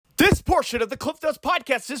portion of the Cliff Notes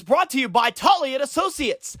podcast is brought to you by Tully and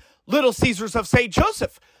Associates, Little Caesars of St.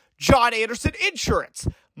 Joseph, John Anderson Insurance,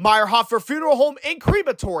 Meyerhofer Funeral Home and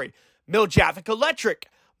Crematory, Miljavik Electric,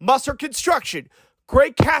 Musser Construction,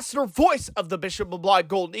 Greg Kastner, voice of the Bishop LeBlanc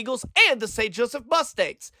Golden Eagles and the St. Joseph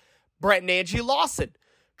Mustangs, Brett and Angie Lawson,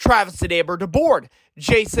 Travis and Amber DeBoard,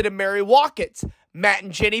 Jason and Mary Watkins, Matt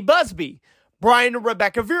and Jenny Busby, Brian and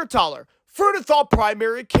Rebecca Viertaler, Fruitathal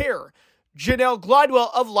Primary Care, Janelle Glidewell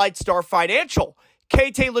of Lightstar Financial,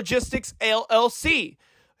 KT Logistics LLC,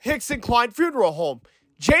 Hicks and Klein Funeral Home,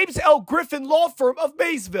 James L. Griffin Law Firm of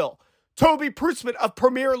Maysville, Toby Prusman of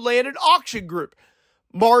Premier Land and Auction Group,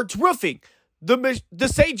 Marge Roofing, the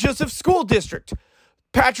St. Joseph School District,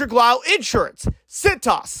 Patrick Lyle Insurance,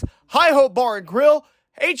 Cintas, High Hope Bar and Grill,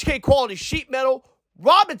 HK Quality Sheet Metal,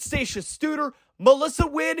 Robin Stacia Studer, Melissa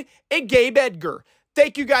Wynn, and Gabe Edgar.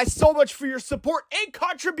 Thank you guys so much for your support and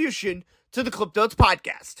contribution to the Cliff Notes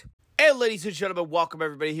podcast. And ladies and gentlemen, welcome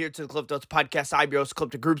everybody here to the Cliff Notes podcast. I'm your host,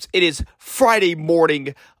 Clifton Groups. It is Friday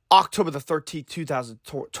morning, October the 13th,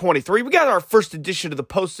 2023. We got our first edition of the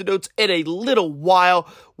Post-it Notes in a little while.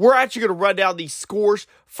 We're actually going to run down these scores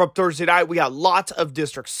from Thursday night. We got lots of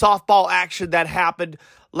district softball action that happened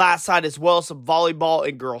last night, as well as some volleyball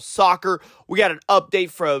and girls soccer. We got an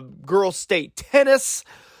update from girls state tennis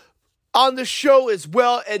on the show as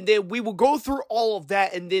well, and then we will go through all of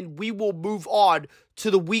that, and then we will move on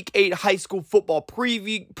to the Week 8 high school football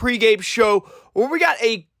pregame show, where we got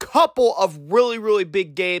a couple of really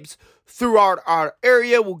big games throughout our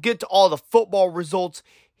area. We'll get to all the football results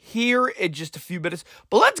here in just a few minutes,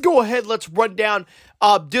 but let's go ahead, let's run down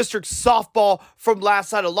district softball from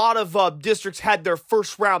last night. A lot of districts had their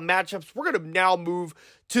first round matchups. We're going to now move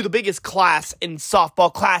to the biggest class in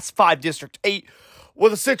softball, Class 5 District 8, where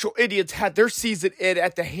the Central Indians had their season in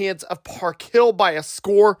at the hands of Park Hill by a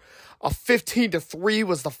score of 15-3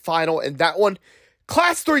 was the final in that one.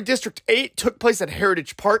 Class 3 District 8 took place at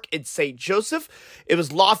Heritage Park in St. Joseph. It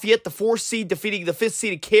was Lafayette, the 4th seed, defeating the 5th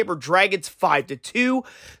seeded Cameron Dragons 5-2.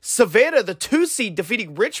 Savannah, the 2 seed,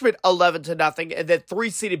 defeating Richmond 11-0. And then 3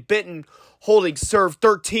 seeded Benton holding serve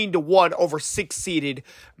 13-1 over 6 seeded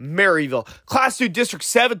Maryville. Class 2 District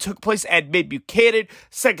 7 took place at Mid-Buchanan.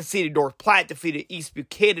 2nd seeded North Platte defeated East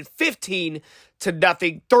Buchanan 15-0.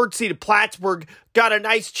 3rd seeded Plattsburgh got a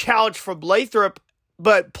nice challenge from Lathrop,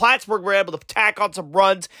 but Plattsburgh were able to tack on some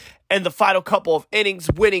runs in the final couple of innings,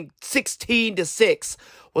 winning 16-6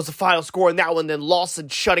 was the final score in that one. Then Lawson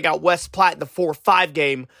shutting out West Platte in the 4-5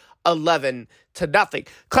 game, 11-0.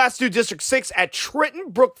 Class 2 District 6 at Trenton.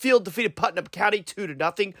 Brookfield defeated Putnam County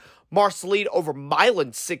 2-0. Marceline over Milan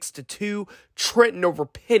 6-2. Trenton over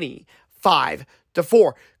Penny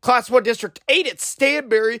 5-4. Class 1 District 8 at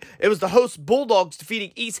Stanberry. It was the host Bulldogs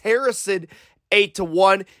defeating East Harrison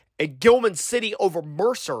 8-1. And Gilman City over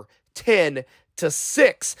Mercer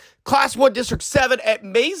 10-6. Class 1 District 7 at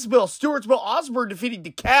Maysville. Stewartsville Osborne defeating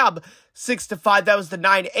DeKalb 6-5. That was the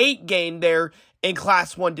 9-8 game there in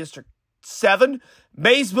Class 1 District 7.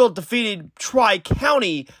 Maysville defeated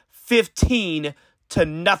Tri-County 15-0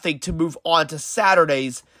 to move on to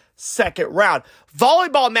Saturday's second round.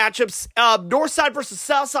 Volleyball matchups, Northside versus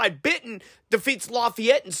Southside. Benton defeats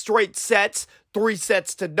Lafayette in straight sets,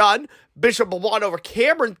 3-0. Bishop LeBlanc over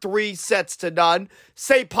Cameron, 3-0.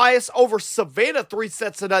 St. Pius over Savannah,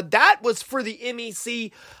 3-0. That was for the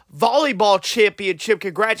MEC Volleyball Championship.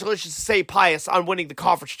 Congratulations to St. Pius on winning the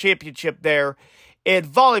conference championship there in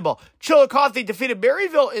volleyball. Chillicothe defeated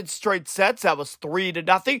Maryville in straight sets. That was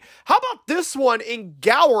 3-0. How about this one in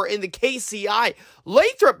Gower in the KCI?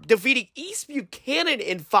 Lathrop defeating East Buchanan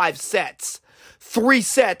in 5 sets.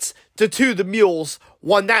 3-2. The Mules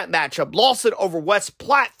won that matchup. Lawson over West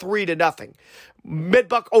Platte 3-0.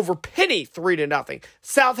 Midbuck over Penny 3-0.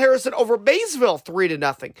 South Harrison over Maysville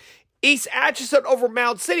 3-0. East Atchison over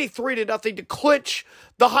Mound City 3-0 to clinch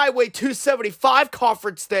the Highway 275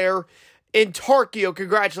 conference there in Tarkio.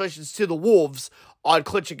 Congratulations to the Wolves on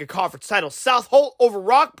clinching a conference title. South Holt over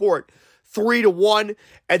Rockport 3-1.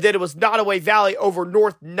 And then it was Nottoway Valley over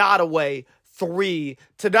North Nottoway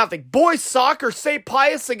 3-0. Boys soccer, St.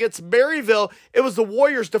 Pius against Maryville. It was the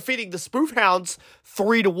Warriors defeating the Spoof Hounds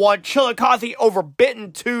 3-1. Chillicothe over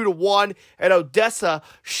Benton 2-1. And Odessa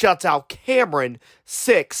shuts out Cameron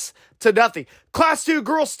 6-0. Class 2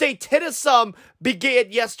 girls state tennis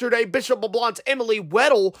began yesterday. Bishop LeBlanc's Emily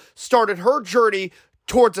Weddle started her journey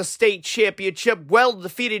towards a state championship. Weddle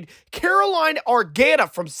defeated Caroline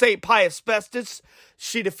Argana from St. Pius Festus.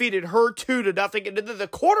 She defeated her 2-0. And then the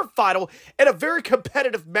quarterfinal, in a very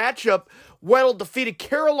competitive matchup, Weddle defeated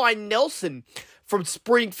Caroline Nelson from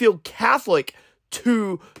Springfield Catholic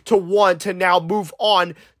 2-1 to now move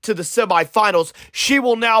on to the semifinals. She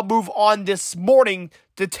will now move on this morning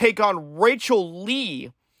to take on Rachel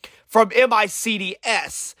Lee from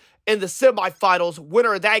MICDS in the semifinals.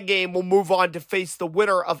 Winner of that game will move on to face the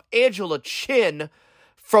winner of Angela Chin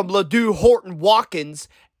from Ladue Horton Watkins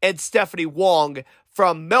and Stephanie Wong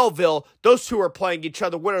from Melville. Those two are playing each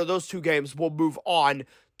other. Winner of those two games will move on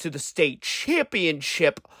to the state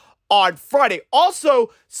championship on Friday.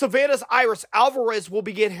 Also, Savannah's Iris Alvarez will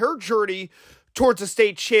begin her journey towards the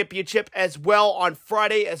state championship as well on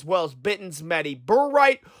Friday, as well as Benton's Maddie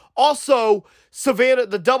Burwright. Also, Savannah,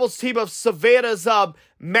 the doubles team of Savannah's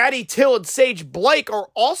Maddie Till and Sage Blake are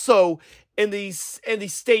also in the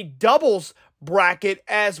state doubles bracket,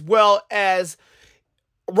 as well as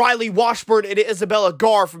Riley Washburn and Isabella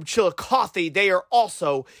Garr from Chillicothe. They are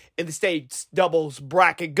also in the state doubles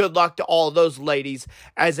bracket. Good luck to all of those ladies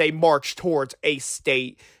as they march towards a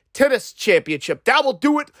state tennis championship. That will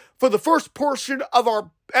do it for the first portion of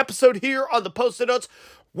our episode here on the Post-it Notes.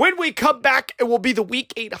 When we come back, it will be the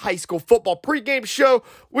Week 8 high school football pregame show.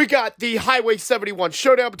 We got the Highway 71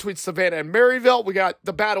 showdown between Savannah and Maryville. We got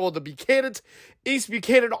the Battle of the Buchanans. East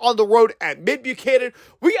Buchanan on the road at Mid Buchanan.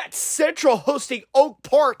 We got Central hosting Oak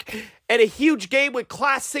Park and a huge game with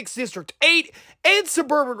Class 6 District 8 and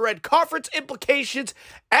Suburban Red Conference implications,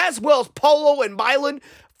 as well as Polo and Milan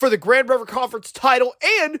for the Grand River Conference title.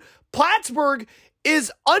 And Plattsburgh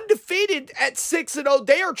is undefeated at 6-0.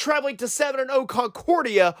 They are traveling to 7-0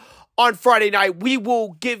 Concordia on Friday night. We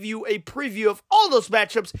will give you a preview of all those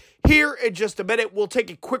matchups here in just a minute. We'll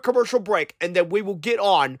take a quick commercial break, and then we will get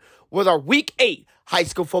on with our Week 8 high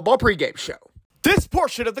school football pregame show. This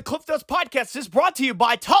portion of the Cliff Notes podcast is brought to you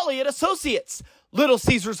by Tully & Associates, Little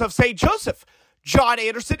Caesars of St. Joseph, John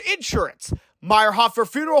Anderson Insurance, Meyerhofer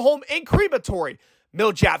Funeral Home and Crematory,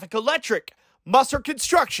 Mill-Jaffick Electric, Musser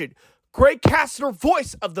Construction, Greg Kastner,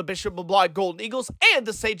 voice of the Bishop LeBlanc Golden Eagles and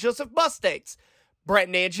the St. Joseph Mustangs, Brett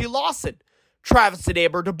and Angie Lawson, Travis and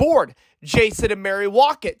Amber DeBoard, Jason and Mary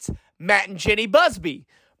Watkins, Matt and Jenny Busby,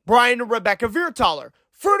 Brian and Rebecca Viertaler,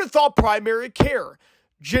 Fruitathal Primary Care,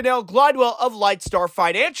 Janelle Glidewell of Lightstar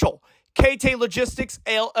Financial, KT Logistics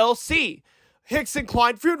LLC, Hickson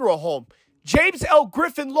Klein Funeral Home, James L.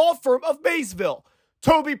 Griffin Law Firm of Maysville,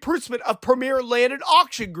 Toby Prusman of Premier Land and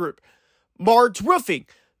Auction Group, Marge Roofing,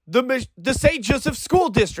 the St. Joseph School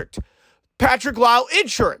District, Patrick Lyle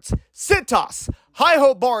Insurance, Cintas, High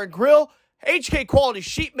Hope Bar and Grill, HK Quality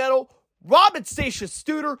Sheet Metal, Robin Stacia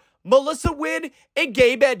Studer, Melissa Wynn, and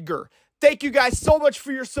Gabe Edgar. Thank you guys so much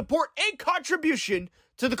for your support and contribution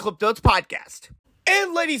to the Clip Notes podcast.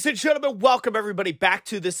 And ladies and gentlemen, welcome everybody back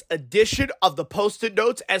to this edition of the Post-it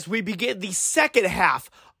Notes as we begin the second half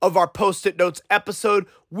of our Post-it Notes episode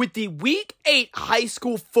with the Week 8 high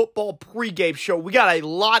school football pregame show. We got a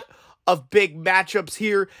lot of big matchups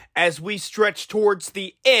here as we stretch towards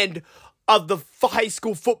the end of the high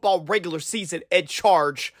school football regular season and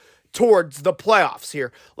charge towards the playoffs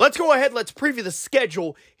here. Let's go ahead. Let's preview the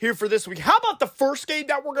schedule here for this week. How about the first game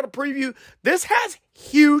that we're going to preview? This has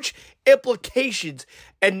huge implications,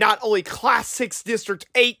 and not only Class 6 District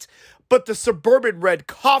 8, but the Suburban Red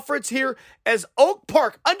Conference here, as Oak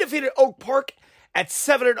Park, undefeated Oak Park at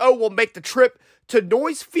 7-0, will make the trip to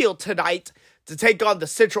Noyes Field tonight to take on the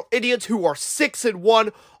Central Indians, who are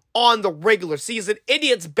 6-1 on the regular season.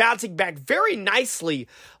 Indians bouncing back very nicely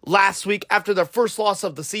last week after their first loss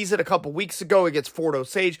of the season a couple weeks ago against Fort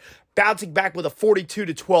Osage, bouncing back with a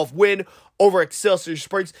 42-12 win over Excelsior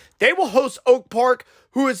Springs. They will host Oak Park,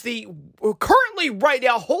 who is currently right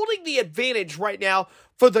now holding the advantage right now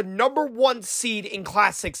for the number 1 seed in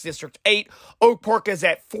Class 6 District 8. Oak Park is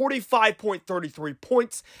at 45.33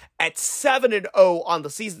 points at 7-0 on the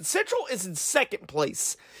season. Central is in second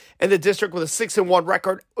place in the district with a 6-1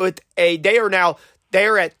 record. They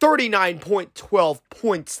are at 39.12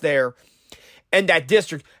 points there in that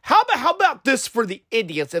district. How about this for the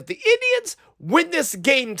Indians? If the Indians win this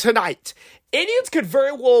game tonight, Indians could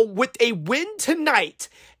very well, with a win tonight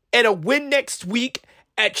and a win next week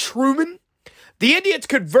at Truman, the Indians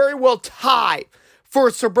could very well tie for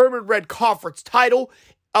a Suburban Red Conference title.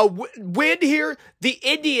 A win here, the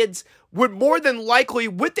Indians would more than likely,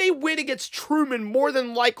 with a win against Truman, more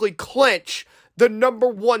than likely clinch the number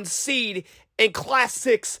 1 seed in Class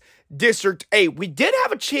 6 District 8. We did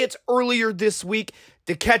have a chance earlier this week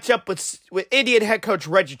to catch up with Indian head coach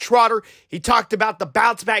Reggie Trotter. He talked about the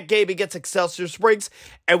bounce-back game against Excelsior Springs,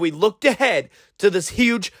 and we looked ahead to this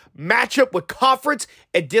huge matchup with conference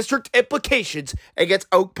and district implications against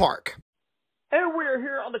Oak Park. And we are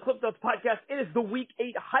here on the Clip Notes podcast. It is the Week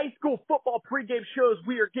 8 high school football pregame shows.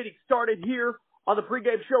 We are getting started here on the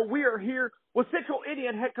pregame show. We are here with Central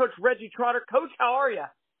Indiana head coach Reggie Trotter. Coach, how are you?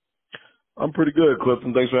 I'm pretty good,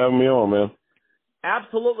 Clifton. Thanks for having me on, man.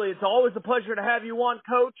 Absolutely. It's always a pleasure to have you on,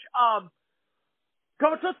 Coach.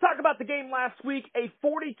 Coach, let's talk about the game last week, a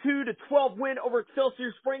 42-12 win over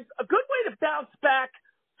Excelsior Springs. A good way to bounce back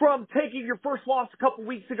from taking your first loss a couple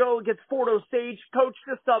weeks ago against Fort Osage. Coach,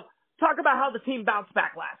 just talk about how the team bounced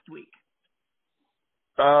back last week.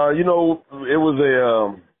 It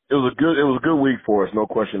was a good week for us, no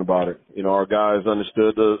question about it. You know, our guys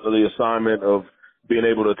understood the assignment of being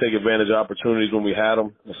able to take advantage of opportunities when we had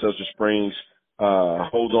them. Excelsior Springs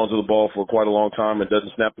holds on to the ball for quite a long time and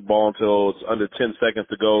doesn't snap the ball until it's under 10 seconds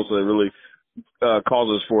to go, so it really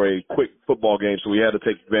causes for a quick football game. So we had to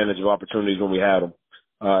take advantage of opportunities when we had them,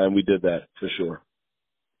 and we did that for sure.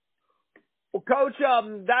 Well, Coach,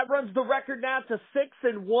 that runs the record now to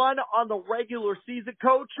 6-1 on the regular season.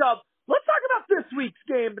 Coach, let's talk about this week's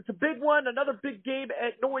game. It's a big one, another big game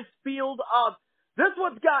at Noyes Field. This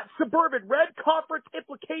one's got Suburban Red Conference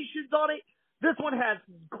implications on it. This one has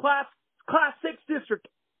Class 6 District.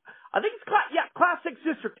 I think it's Class 6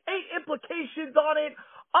 District 8 implications on it.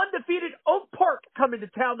 Undefeated Oak Park coming to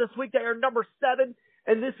town this week. They are number 7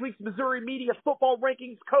 in this week's Missouri Media Football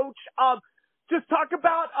Rankings. Coach, just talk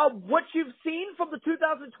about what you've seen from the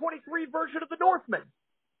 2023 version of the Northmen.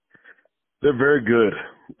 They're very good.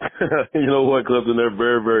 You know what, Clifton? They're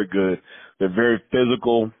very, very good. They're very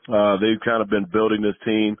physical. They've kind of been building this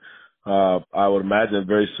team. I would imagine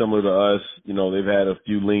very similar to us. You know, they've had a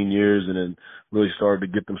few lean years and then really started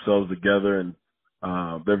to get themselves together, and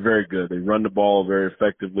they're very good. They run the ball very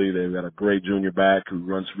effectively. They've got a great junior back who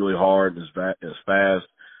runs really hard and is fast.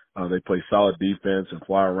 They play solid defense and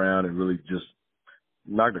fly around and really just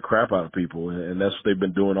knock the crap out of people, and that's what they've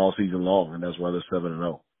been doing all season long, and that's why they're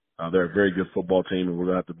 7-0. They're a very good football team, and we're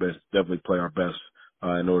going to have to definitely play our best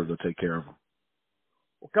in order to take care of them.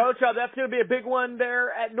 Well, Coach, that's going to be a big one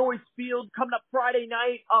there at Noyes Field coming up Friday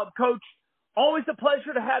night. Coach, always a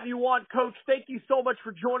pleasure to have you on, Coach. Thank you so much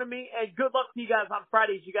for joining me, and good luck to you guys on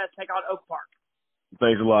Friday as you guys take on Oak Park.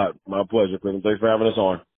 Thanks a lot. My pleasure, Clinton. Thanks for having us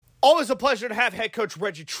on. Always a pleasure to have head coach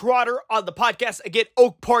Reggie Trotter on the podcast. Again,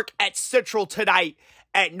 Oak Park at Central tonight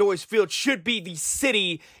at Noyes Field should be the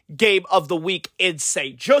city game of the week in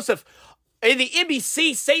St. Joseph. In the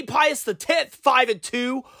NBC, St. Pius X,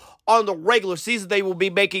 5-2 on the regular season. They will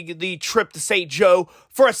be making the trip to St. Joe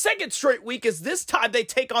for a second straight week, as this time they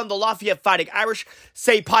take on the Lafayette Fighting Irish.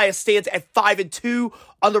 St. Pius stands at 5-2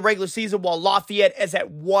 on the regular season, while Lafayette is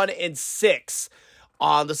at 1-6.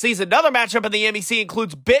 On the season, another matchup in the NBC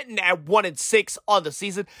includes Benton at 1-6 on the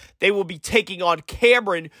season. They will be taking on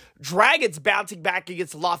Cameron. Dragons bouncing back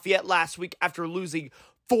against Lafayette last week after losing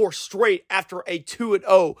 4 straight after a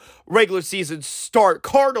 2-0 regular season start.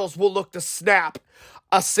 Cardinals will look to snap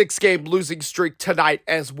a 6-game losing streak tonight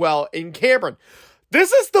as well in Cameron.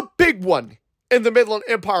 This is the big one in the Midland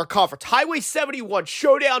Empire Conference. Highway 71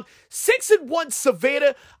 showdown, 6-1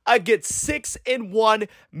 Savannah against 6-1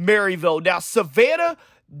 Maryville. Now, Savannah,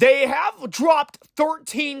 they have dropped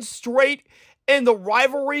 13 straight in the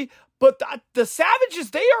rivalry, but the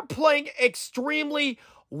Savages, they are playing extremely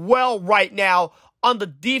well right now on the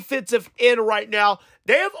defensive end right now.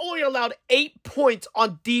 They have only allowed 8 points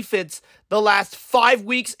on defense the last 5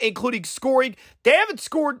 weeks, including scoring. They haven't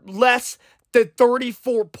scored less than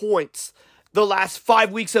 34 points the last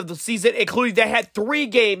 5 weeks of the season, including they had 3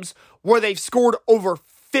 games where they've scored over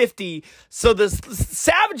 50. So the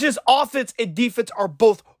Savages' offense and defense are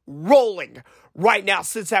both rolling right now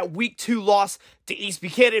since that week 2 loss to East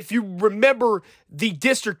Buchanan. If you remember the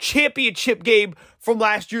district championship game from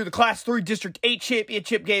last year, the Class 3 District 8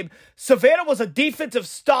 championship game, Savannah was a defensive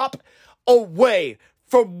stop away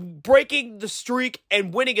from breaking the streak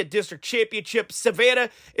and winning a district championship. Savannah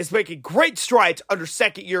is making great strides under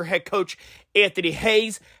second-year head coach Anthony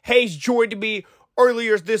Hayes. Hayes joined me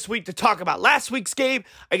earlier this week to talk about last week's game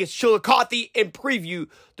against Chillicothe and preview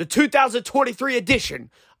the 2023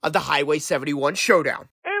 edition of the Highway 71 Showdown.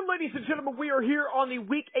 And ladies and gentlemen, we are here on the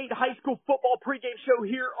Week 8 high school football pregame show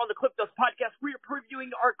here on the Cliff Notes Podcast. We are previewing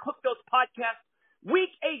our Cliff Notes Podcast Week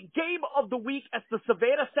 8 game of the week as the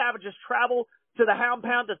Savannah Savages travel to the Hound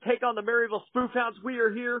Pound to take on the Maryville Spoofhounds. We are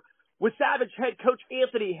here with Savage head coach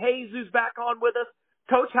Anthony Hayes, who's back on with us.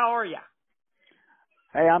 Coach, how are you?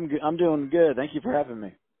 Hey, I'm doing good. Thank you for having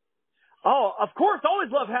me. Oh, of course. Always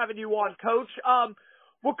love having you on, Coach.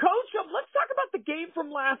 Well, Coach, let's talk about the game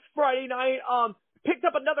from last Friday night. Picked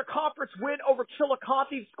up another conference win over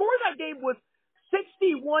Chillicothe. Score of that game was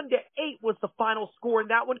 61-8 was the final score in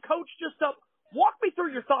that one. Coach, just walk me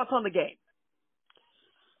through your thoughts on the game.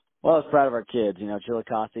 Well, I was proud of our kids. You know,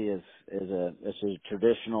 Chillicothe is a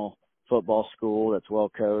traditional football school that's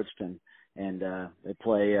well coached, and they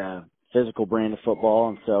play physical brand of football.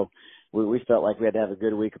 And so we felt like we had to have a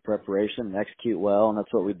good week of preparation and execute well, and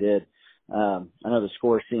that's what we did. I know the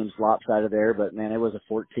score seems lopsided there, but man, it was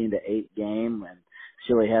a 14-8 game, and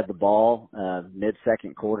Chile had the ball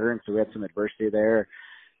mid-second quarter, and so we had some adversity there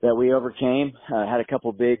that we overcame. Had a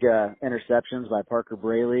couple big interceptions by Parker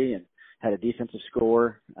Braley, and had a defensive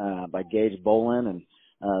score by Gage Bolin, and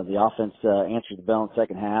the offense answered the bell in the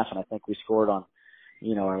second half, and I think we scored on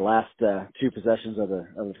our last two possessions of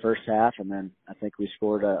the first half, and then I think we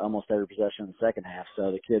scored almost every possession in the second half.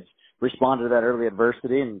 So the kids responded to that early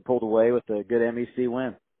adversity and pulled away with a good MEC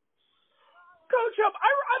win. Coach,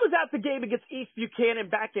 I was at the game against East Buchanan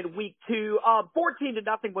back in week 2.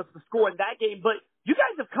 14-0 was the score in that game, but you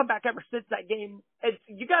guys have come back ever since that game.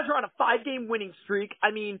 You guys are on a 5-game winning streak. I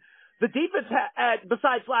mean, the defense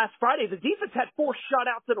besides last Friday, the defense had 4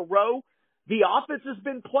 shutouts in a row. The offense has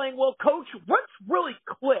been playing well. Coach, what's really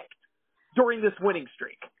clicked during this winning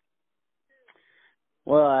streak?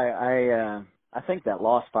 Well, I think that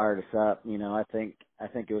loss fired us up. I think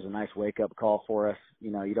it was a nice wake-up call for us.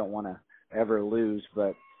 You don't want to ever lose,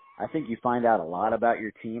 but I think you find out a lot about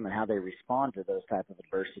your team and how they respond to those type of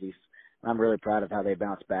adversities. I'm really proud of how they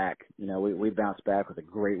bounced back. We bounced back with a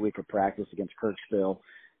great week of practice against Kirksville,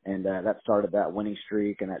 and that started that winning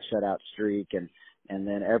streak and that shutout streak, and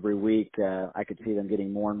then every week I could see them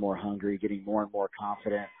getting more and more hungry, getting more and more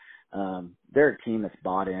confident. They're a team that's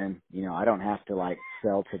bought in. I don't have to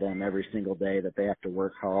sell to them every single day that they have to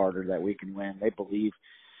work hard or that we can win. They believe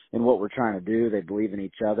in what we're trying to do. They believe in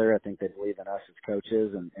each other. I think they believe in us as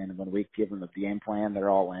coaches, and when we give them a game plan, they're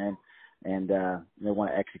all in, and they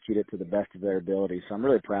want to execute it to the best of their ability. So I'm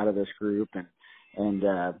really proud of this group and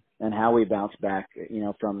how we bounce back,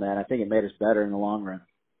 from that. I think it made us better in the long run.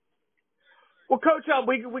 Well, Coach,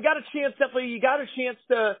 we got a chance, definitely. You got a chance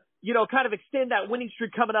to, kind of extend that winning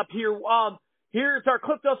streak coming up here. Here's our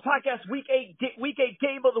Cliff Notes Podcast Week 8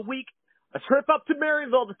 game of the week. A trip up to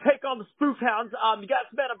Maryville to take on the Spoof Hounds. You guys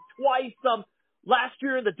met them twice last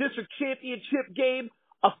year in the district championship game.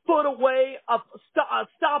 A stop away,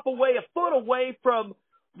 a foot away from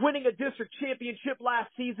winning a district championship last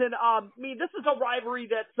season. This is a rivalry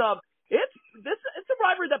that's it's a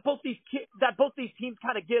rivalry that both these teams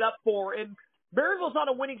kind of get up for. And Maryville's on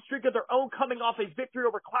a winning streak of their own, coming off a victory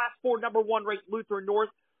over Class 4 number 1 ranked Lutheran North.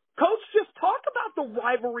 Coach, just talk about the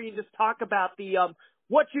rivalry and just talk about the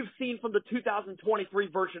what you've seen from the 2023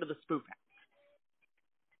 version of the Spoof Hounds.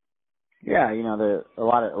 Yeah, a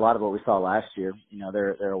lot of what we saw last year.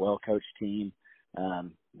 They're a well coached team.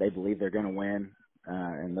 They believe they're going to win,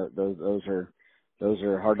 and those are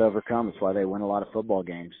hard to overcome. That's why they win a lot of football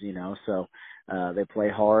games. So they play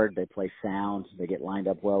hard, they play sound, they get lined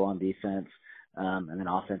up well on defense, and then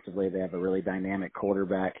offensively they have a really dynamic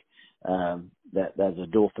quarterback that's a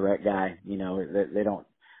dual threat guy. They don't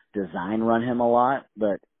design run him a lot,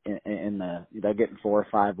 but they're getting 4 or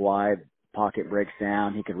 5 wide. Pocket breaks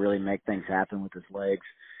down. He could really make things happen with his legs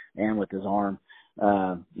and with his arm.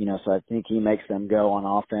 So I think he makes them go on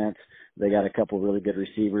offense. They got a couple really good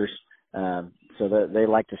receivers, so they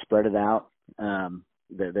like to spread it out.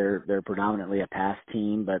 They're predominantly a pass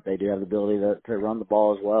team, but they do have the ability to run the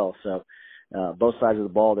ball as well. So both sides of the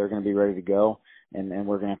ball, they're going to be ready to go, and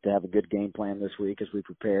we're going to have a good game plan this week as we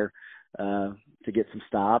prepare to get some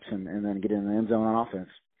stops and then get in the end zone on offense.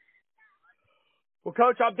 Well,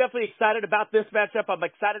 Coach, I'm definitely excited about this matchup. I'm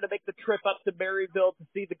excited to make the trip up to Maryville to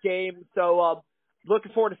see the game. So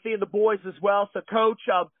looking forward to seeing the boys as well. So, Coach,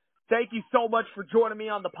 thank you so much for joining me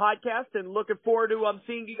on the podcast, and looking forward to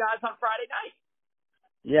seeing you guys on Friday night.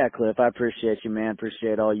 Yeah, Cliff, I appreciate you, man.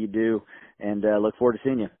 Appreciate all you do, and look forward to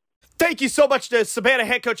seeing you. Thank you so much to Savannah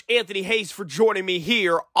head coach Anthony Hayes for joining me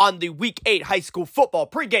here on the Week 8 high school football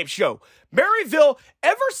pregame show. Maryville,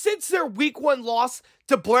 ever since their Week 1 loss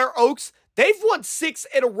to Blair Oaks, they've won 6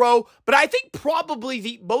 in a row, but I think probably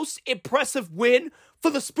the most impressive win for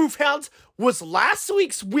the Spoof Hounds was last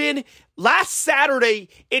week's win last Saturday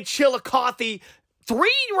in Chillicothe.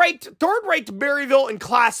 Third-ranked Maryville in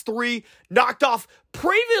Class 3, knocked off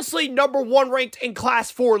previously number 1 ranked in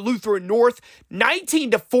Class 4 Lutheran North.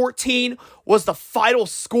 19-14 was the final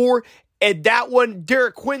score. And that one,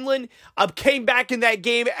 Derek Quinlan came back in that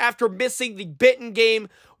game after missing the Benton game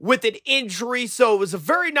with an injury. So it was a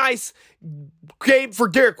very nice game for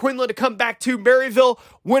Derek Quinlan to come back to. Maryville,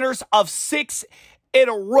 winners of 6 in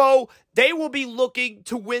a row. They will be looking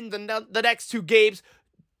to win the next 2 games.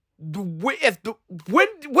 If the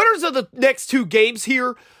winners of the next 2 games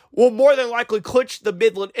here will more than likely clinch the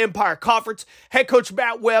Midland Empire Conference. Head coach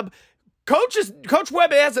Matt Webb Coach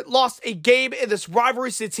Webb hasn't lost a game in this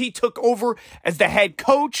rivalry since he took over as the head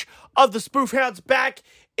coach of the Spoofhounds back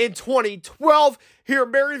in 2012. Here,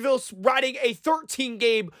 Maryville's riding a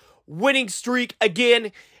 13-game winning streak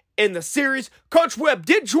again in the series. Coach Webb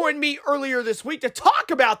did join me earlier this week to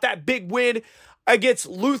talk about that big win against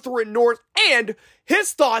Lutheran North and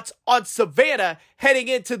his thoughts on Savannah heading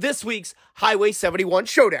into this week's Highway 71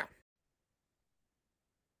 showdown.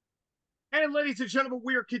 And ladies and gentlemen,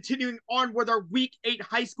 we are continuing on with our Week 8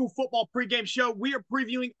 high school football pregame show. We are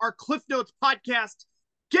previewing our Cliff Notes podcast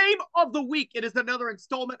game of the week. It is another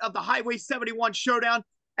installment of the Highway 71 showdown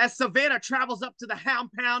as Savannah travels up to the Hound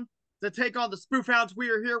Pound to take on the Spoofhounds. We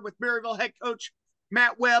are here with Maryville head coach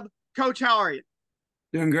Matt Webb. Coach, how are you?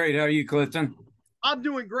 Doing great. How are you, Clifton? I'm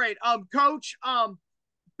doing great. Coach,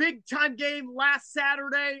 big time game last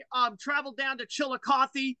Saturday. Traveled down to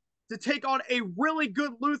Chillicothe to take on a really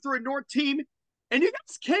good Lutheran North team. And you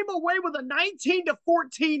guys came away with a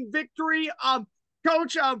 19-14 victory.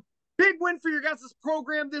 Coach, big win for your guys'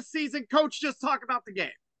 program this season. Coach, just talk about the game.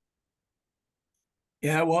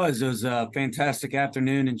 Yeah, it was. It was a fantastic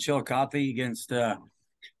afternoon in Chillicothe against a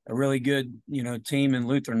really good, team in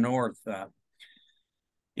Lutheran North.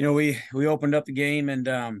 We opened up the game and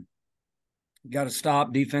got to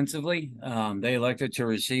stop defensively. They elected to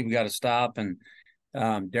receive. We got to stop, and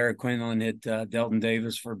Derek Quinlan hit Delton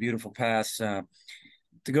Davis for a beautiful pass to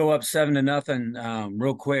go up 7-0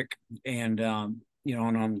 real quick, and on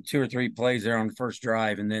 2 or 3 plays there on the first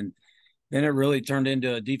drive, and then it really turned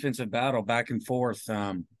into a defensive battle back and forth.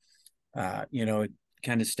 It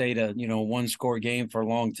kind of stayed a 1-score game for a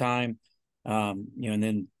long time, and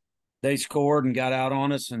then they scored and got out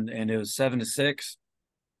on us, and it was 7-6,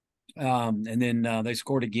 and then they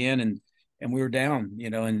scored again, and we were down,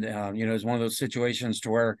 it was one of those situations to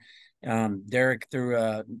where Derek threw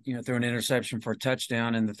an interception for a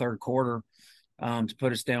touchdown in the third quarter to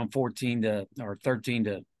put us down 13 to,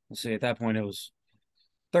 let's see, at that point it was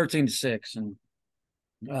 13-6 and,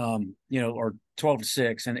 or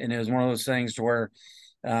 12-6. And it was one of those things to where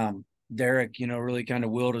Derek, really kind of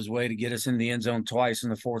willed his way to get us in the end zone twice in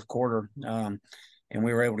the fourth quarter. And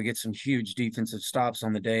we were able to get some huge defensive stops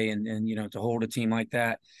on the day and to hold a team like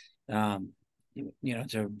that. To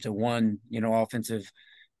one, offensive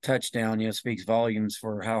touchdown, speaks volumes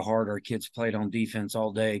for how hard our kids played on defense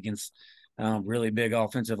all day against really big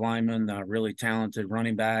offensive linemen, really talented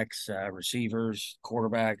running backs, receivers,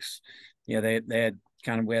 quarterbacks. They had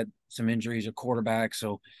we had some injuries at quarterback.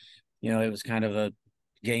 So, it was kind of a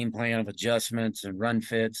game plan of adjustments and run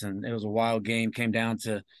fits. And it was a wild game, came down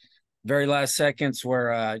to very last seconds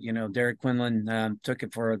where, Derek Quinlan took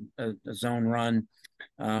it for a zone run.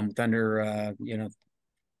 With under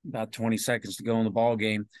about 20 seconds to go in the ball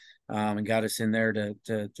game, and got us in there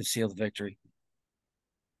to seal the victory.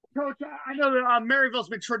 Coach, I know that Maryville's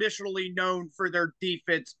been traditionally known for their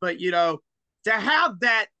defense, but to have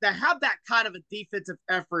that kind of a defensive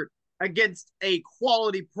effort against a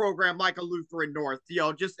quality program like a Lutheran North,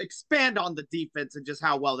 just expand on the defense and just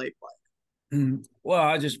how well they play. Well,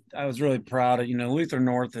 I was really proud of Lutheran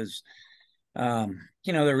North is.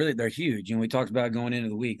 They're huge. We talked about going into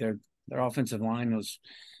the week. Their offensive line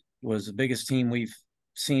was the biggest team we've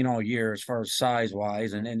seen all year as far as size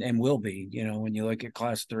wise, and will be. When you look at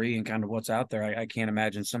Class 3 and kind of what's out there, I can't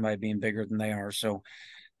imagine somebody being bigger than they are. So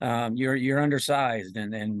you're undersized,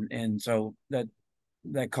 and so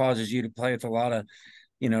that causes you to play with a lot of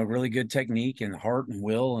really good technique and heart and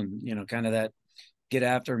will, and kind of that get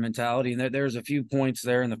after mentality. And there's a few points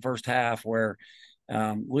there in the first half where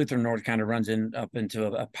Lutheran North kind of runs up into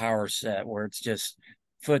a power set where it's just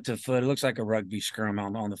foot to foot. It looks like a rugby scrum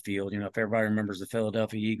on the field. If everybody remembers the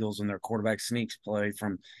Philadelphia Eagles and their quarterback sneaks play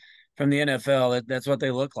from the NFL, that's what they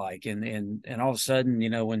look like. And all of a sudden,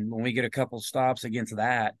 when we get a couple stops against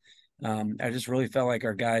that, I just really felt like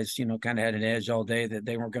our guys, kind of had an edge all day that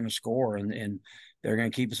they weren't going to score, and they're going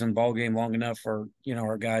to keep us in the ball game long enough for,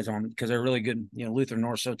 our guys on, because they're really good. Lutheran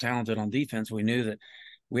North so talented on defense. We knew that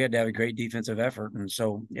we had to have a great defensive effort. And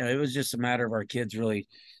so, it was just a matter of our kids really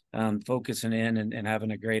focusing in and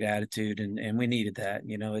having a great attitude. And we needed that.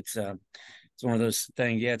 It's one of those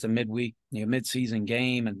things. Yeah, it's a mid-season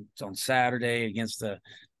game, and it's on Saturday against the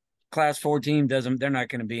Class 4 team. They're not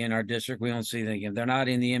going to be in our district. We don't see them again. They're not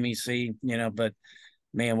in the MEC, but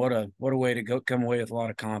man, what a way to come away with a lot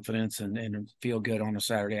of confidence and feel good on a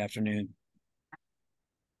Saturday afternoon.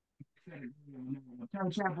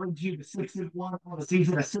 Brings you to 6-1 on the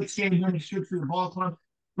season, a 6-game winning streak for your ball club.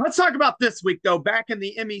 Let's talk about this week, though. Back in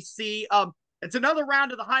the MEC, it's another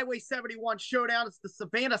round of the Highway 71 showdown. It's the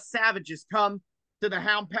Savannah Savages come to the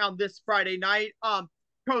Hound Pound this Friday night.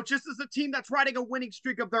 Coach, this is a team that's riding a winning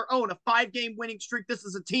streak of their own, a 5-game winning streak. This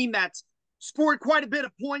is a team that's scored quite a bit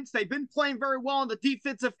of points. They've been playing very well on the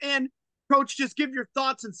defensive end. Coach, just give your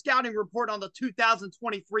thoughts and scouting report on the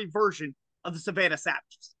 2023 version of the Savannah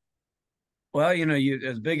Savages. Well,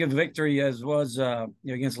 as big a victory as was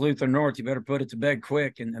against Luther North, you better put it to bed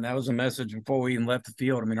quick. And that was a message before we even left the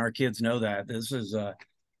field. I mean, our kids know that. This is a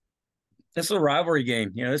rivalry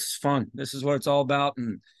game. This is fun. This is what it's all about.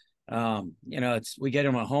 And, we get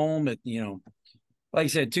them at home at, like I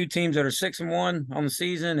said, two teams that are 6-1 on the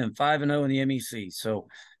season and 5-0 in the MEC. So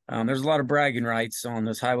there's a lot of bragging rights on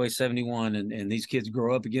this Highway 71, and these kids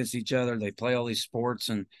grow up against each other. They play all these sports,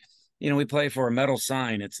 and we play for a medal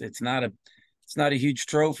sign. It's not a huge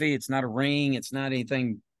trophy. It's not a ring. It's not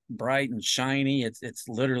anything bright and shiny. It's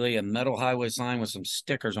literally a metal highway sign with some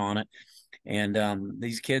stickers on it. And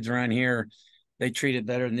these kids around here, they treat it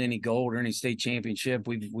better than any gold or any state championship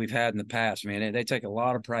we've had in the past, man. They take a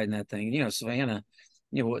lot of pride in that thing. Savannah,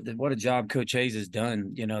 what a job Coach Hayes has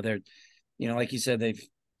done. They're, like you said,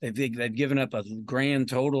 they've given up a grand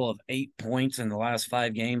total of 8 points in the last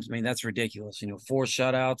 5 games. I mean, that's ridiculous. 4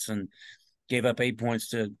 shutouts and gave up 8 points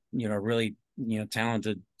to, really,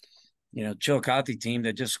 talented, Chillicothe team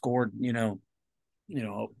that just scored,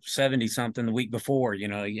 70 something the week before,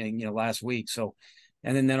 last week. So,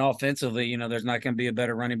 and then offensively, there's not going to be a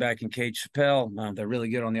better running back in Cade Chappelle. They're really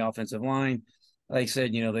good on the offensive line. Like I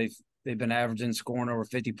said, they've been averaging scoring over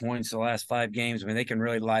 50 points the last 5 games. I mean, they can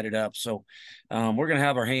really light it up. So we're going to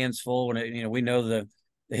have our hands full. And, we know the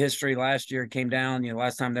history last year came down,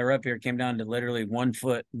 last time they were up here, it came down to literally 1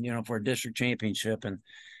 foot, for a district championship. And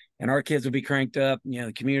our kids will be cranked up,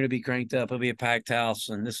 the community will be cranked up. It'll be a packed house.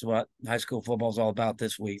 And this is what high school football is all about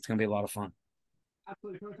this week. It's going to be a lot of fun.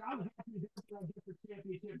 Absolutely, Coach. I was happy to get the district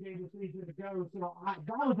championship game this season to go. So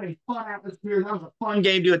that was a fun atmosphere. That was a fun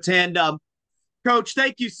game to attend. Coach,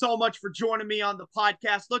 thank you so much for joining me on the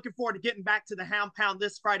podcast. Looking forward to getting back to the Hound Pound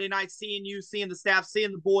this Friday night, seeing you, seeing the staff,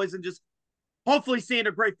 seeing the boys, and just hopefully seeing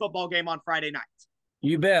a great football game on Friday night.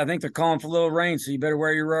 You bet. I think they're calling for a little rain, so you better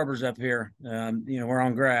wear your rubbers up here. We're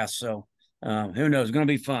on grass, so who knows? It's going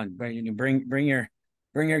to be fun. Bring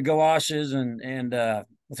your galoshes and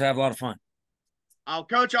let's have a lot of fun.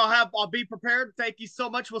 Coach, I'll be prepared. Thank you so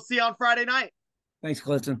much. We'll see you on Friday night. Thanks,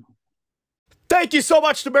 Clifton. Thank you so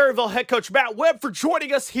much to Maryville head coach Matt Webb for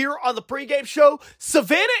joining us here on the pregame show.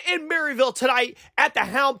 Savannah in Maryville tonight at the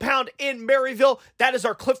Hound Pound in Maryville. That is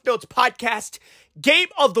our Cliff Notes podcast. Game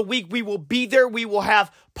of the week. We will be there. We will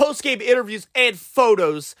have post-game interviews and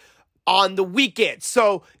photos on the weekend.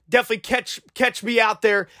 So definitely catch me out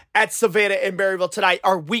there at Savannah in Maryville tonight.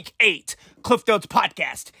 Our week 8 Cliff Notes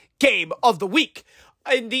podcast. Game of the week.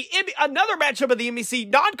 In another matchup of the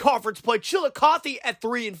MEC non-conference play, Chillicothe at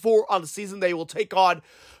 3-4 on the season. They will take on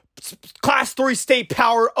Class 3 state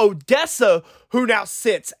power Odessa, who now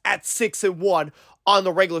sits at 6-1 on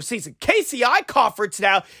the regular season. KCI conference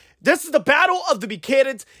now. This is the battle of the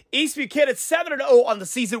Buchanans. East Buchanan 7-0 on the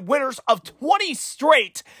season, winners of 20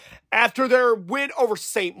 straight after their win over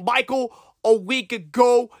St. Michael a week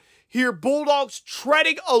ago. Here, Bulldogs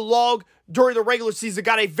treading along during the regular season.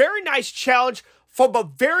 Got a very nice challenge from a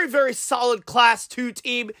very, very solid Class 2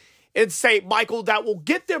 team in St. Michael that will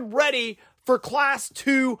get them ready for Class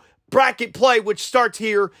 2 bracket play, which starts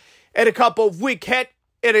here in a couple of weeks.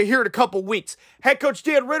 Head coach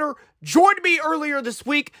Dan Ritter joined me earlier this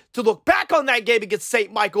week to look back on that game against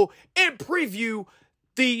St. Michael and preview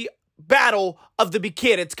the battle of the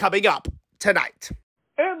Buchanans coming up tonight.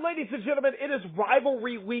 And ladies and gentlemen, it is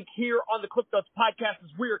rivalry week here on the Cliff Notes podcast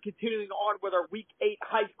as we are continuing on with our week 8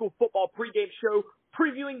 high school football pregame show,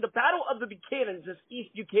 previewing the battle of the Buchanans as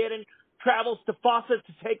East Buchanan travels to Fawcett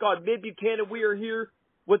to take on Mid Buchanan. We are here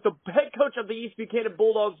with the head coach of the East Buchanan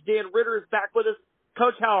Bulldogs, Dan Ritter, is back with us.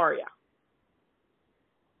 Coach, how are you?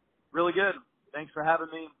 Really good. Thanks for having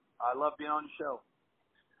me. I love being on the show.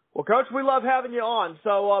 Well, Coach, we love having you on.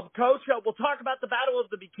 So, Coach, we'll talk about the Battle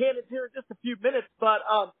of the Buchanans here in just a few minutes. But,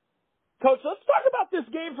 Coach, let's talk about this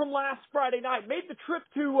game from last Friday night. Made the trip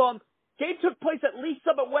to game took place at Lee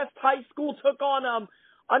Summit West High School. Took on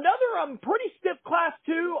another pretty stiff Class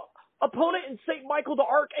 2 opponent in St. Michael, the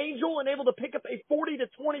Archangel, and able to pick up a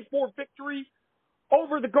 40-24 victory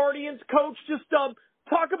over the Guardians. Coach, just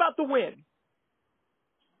talk about the win.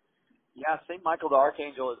 Yeah, St. Michael, the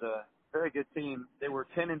Archangel, is a very good team. They were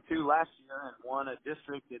 10-2 last year and won a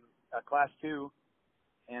district in Class 2,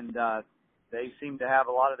 and they seem to have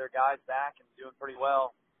a lot of their guys back and doing pretty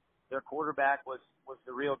well. Their quarterback was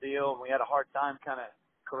the real deal, and we had a hard time kind of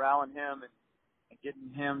corralling him and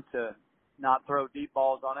getting him to not throw deep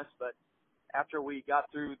balls on us. But after we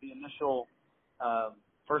got through the initial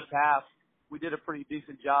first half, we did a pretty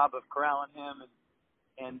decent job of corralling him,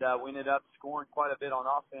 and we ended up scoring quite a bit on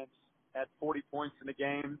offense at 40 points in the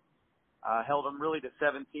game. Held them really to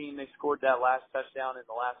 17. They scored that last touchdown in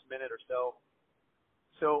the last minute or so.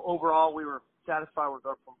 So overall, we were satisfied with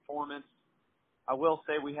our performance. I will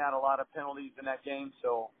say we had a lot of penalties in that game,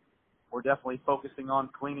 so we're definitely focusing on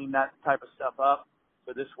cleaning that type of stuff up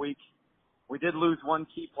for this week. We did lose one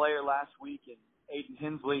key player last week in Aiden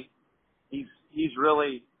Hensley. He's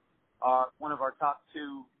really one of our top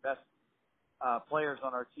two best players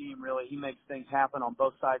on our team, really. He makes things happen on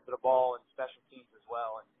both sides of the ball and special teams as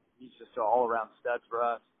well, and he's just an all-around stud for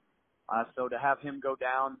us. So to have him go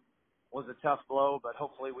down was a tough blow, but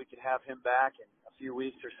hopefully we can have him back in a few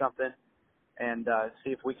weeks or something and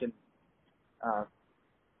see if we can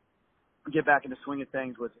get back into swing of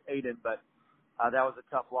things with Aiden. But that was a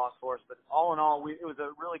tough loss for us. But all in all, it was a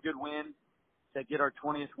really good win to get our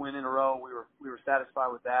 20th win in a row. We were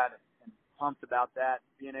satisfied with that and pumped about that,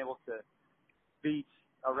 being able to beat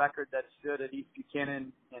a record that stood at East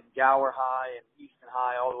Buchanan and Gower High and Easton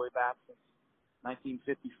High all the way back since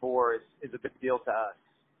 1954 is a big deal to us.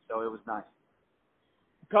 So it was nice.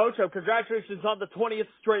 Coach, congratulations on the 20th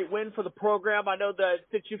straight win for the program. I know that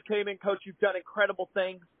since you've came in, Coach, you've done incredible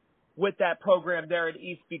things with that program there at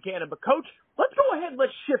East Buchanan. But, Coach, let's go ahead and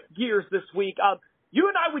let's shift gears this week. You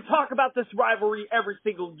and I, we talk about this rivalry every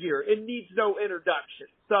single year. It needs no introduction.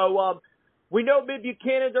 So we know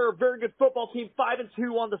Mid-Buchanan, they're a very good football team,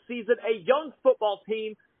 5-2 on the season, a young football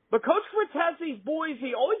team. But Coach Fritz has these boys.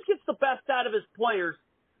 He always gets the best out of his players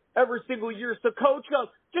every single year. So, Coach,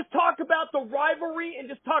 just talk about the rivalry and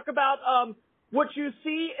just talk about what you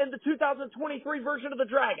see in the 2023 version of the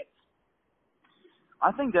Dragons.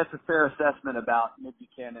 I think that's a fair assessment about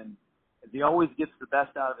Mid-Buchanan. He always gets the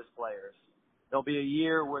best out of his players. There'll be a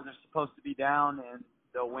year where they're supposed to be down, and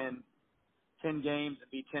they'll win 10 games and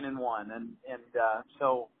be 10-1. And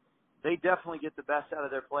so they definitely get the best out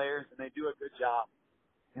of their players, and they do a good job.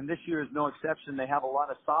 And this year is no exception. They have a lot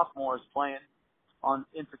of sophomores playing,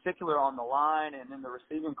 in particular on the line and in the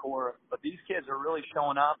receiving corps. But these kids are really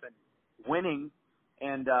showing up and winning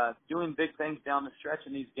and doing big things down the stretch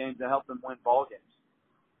in these games to help them win ball games.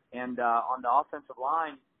 And on the offensive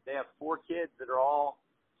line, they have 4 kids that are all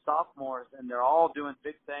sophomores, and they're all doing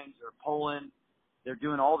big things. They're pulling. They're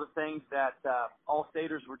doing all the things that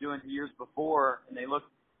all-staters were doing years before, and they look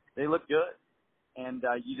good. And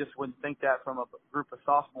you just wouldn't think that from a group of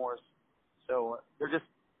sophomores. So they're just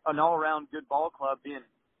an all-around good ball club. Being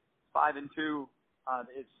 5-2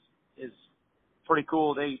 is pretty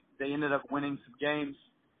cool. They ended up winning some games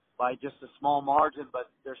by just a small margin, but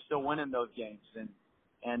they're still winning those games.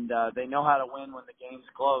 And they know how to win when the game's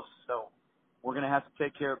close. So we're going to have to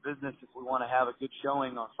take care of business if we want to have a good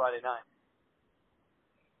showing on Friday night.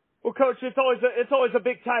 Well, Coach, it's always a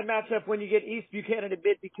big-time matchup when you get East Buchanan and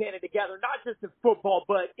Mid-Buchanan together, not just in football,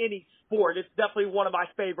 but any sport. It's definitely one of my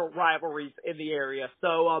favorite rivalries in the area.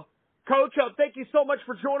 So, Coach, thank you so much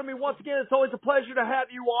for joining me once again. It's always a pleasure to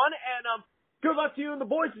have you on, and good luck to you and the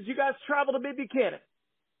boys as you guys travel to Mid-Buchanan.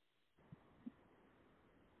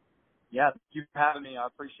 Yeah, thank you for having me. I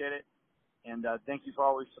appreciate it. And thank you for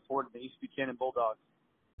always supporting the East Buchanan Bulldogs.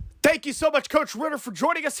 Thank you so much, Coach Ritter, for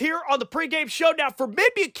joining us here on the pregame show. Now, for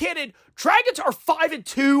Mid-Buchanan, Dragons are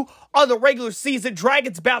 5-2 on the regular season.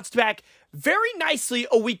 Dragons bounced back very nicely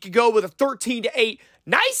a week ago with a 13-8.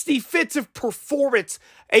 Nice defensive performance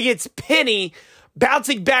against Penny,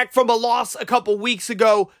 bouncing back from a loss a couple weeks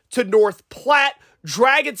ago to North Platte.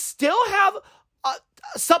 Dragons still have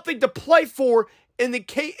something to play for in the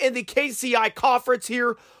KCI conference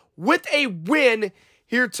here with a win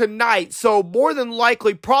here tonight. So more than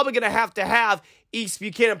likely, probably going to have East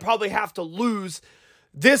Buchanan probably have to lose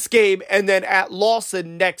this game and then at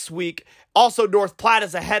Lawson next week. Also, North Platte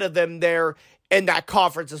is ahead of them there in that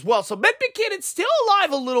conference as well. So Mid-Buchanan's still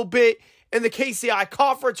alive a little bit in the KCI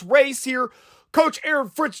conference race here. Coach Aaron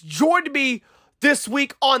Fritz joined me this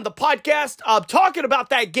week on the podcast talking about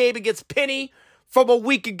that game against Penny from a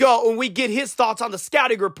week ago, and we get his thoughts on the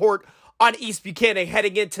scouting report on East Buchanan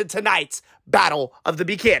heading into tonight's Battle of the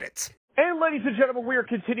Buchanans. And ladies and gentlemen, we are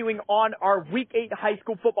continuing on our Week 8 high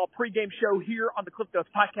school football pregame show here on the Cliff Notes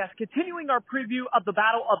podcast, continuing our preview of the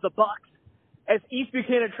Battle of the Bucks as East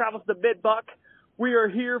Buchanan travels to Mid-Buck. We are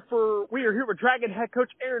here with Dragon head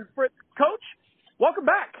coach Aaron Fritz. Coach, welcome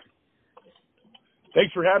back.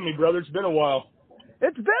 Thanks for having me, brother. It's been a while.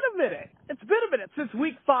 It's been a minute. Since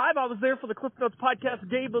Week 5. I was there for the Cliff Notes podcast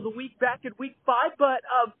game of the week back in Week 5, but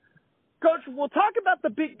Coach, we'll talk about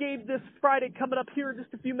the big game this Friday coming up here in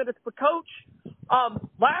just a few minutes. But, Coach,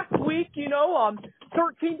 last week, 13-8,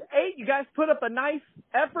 you guys put up a nice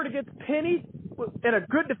effort against Penny. in a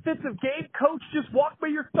good defensive game. Coach, just walk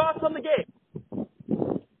me your thoughts on the game.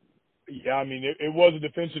 Yeah, I mean, it was a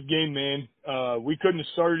defensive game, man. We couldn't have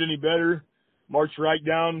started any better. Marched right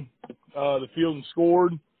down the field and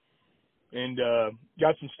scored, and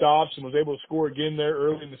got some stops and was able to score again there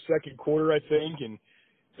early in the second quarter, I think. And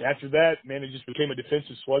after that, man, it just became a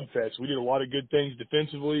defensive slugfest. We did a lot of good things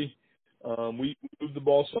defensively. We moved the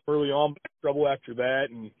ball some early on, but trouble after that.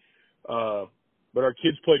 And but our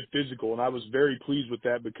kids played physical, and I was very pleased with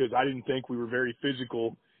that because I didn't think we were very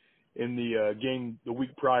physical in the game the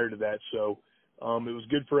week prior to that. So it was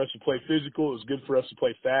good for us to play physical. It was good for us to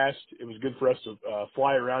play fast. It was good for us to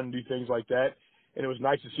fly around and do things like that. And it was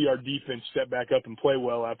nice to see our defense step back up and play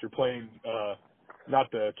well after playing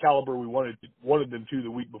not the caliber we wanted them to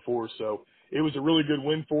the week before. So it was a really good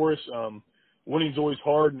win for us. Winning's always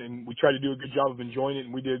hard, and we try to do a good job of enjoying it,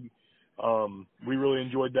 and we did. We really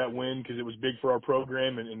enjoyed that win because it was big for our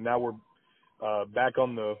program, and now we're back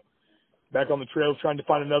on the trail trying to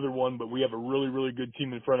find another one, but we have a really, really good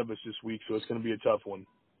team in front of us this week, so it's going to be a tough one.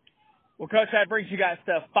 Well, Coach, that brings you guys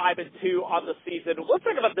to 5-2 on the season. Let's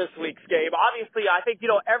think about this week's game. Obviously, I think,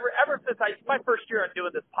 ever since my first year on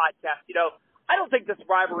doing this podcast, I don't think this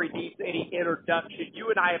rivalry needs any introduction.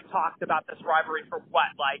 You and I have talked about this rivalry for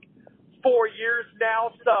 4 years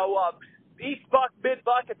now. So, East Buck, Mid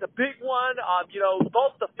Buck, it's a big one.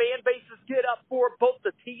 Both the fan bases get up for it. Both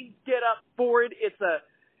the teams get up for it. It's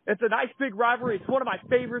a nice big rivalry. It's one of my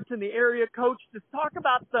favorites in the area, Coach. Just talk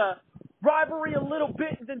about the rivalry a little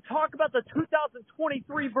bit and then talk about the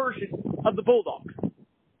 2023 version of the Bulldogs.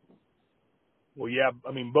 Well, yeah,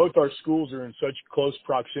 I mean, both our schools are in such close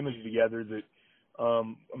proximity together that,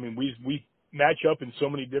 we match up in so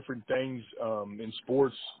many different things in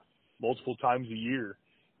sports multiple times a year.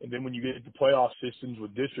 And then when you get into playoff systems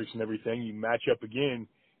with districts and everything, you match up again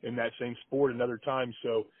in that same sport another time.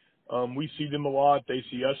 So we see them a lot. They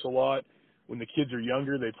see us a lot. When the kids are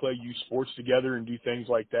younger, they play youth sports together and do things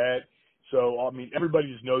like that. So,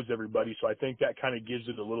 everybody just knows everybody. So I think that kind of gives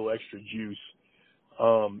it a little extra juice.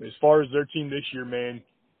 As far as their team this year, man,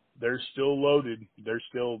 they're still loaded. They're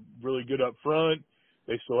still really good up front.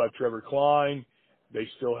 They still have Trevor Klein. They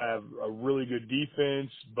still have a really good defense.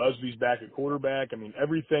 Busby's back at quarterback.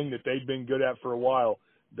 Everything that they've been good at for a while,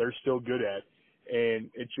 they're still good at. And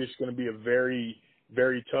it's just going to be a very,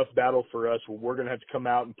 very tough battle for us where we're going to have to come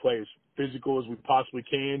out and play as physical as we possibly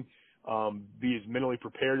can, be as mentally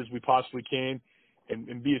prepared as we possibly can,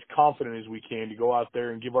 and be as confident as we can to go out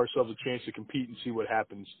there and give ourselves a chance to compete and see what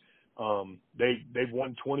happens. They've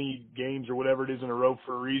won 20 games or whatever it is in a row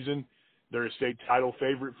for a reason. They're a state title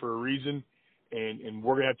favorite for a reason, and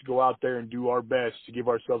we're going to have to go out there and do our best to give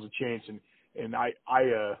ourselves a chance. And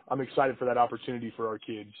I'm excited for that opportunity for our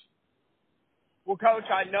kids. Well, Coach,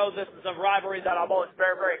 I know this is a rivalry that I'm always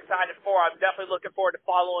very, very excited for. I'm definitely looking forward to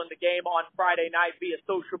following the game on Friday night via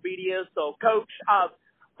social media. So, Coach,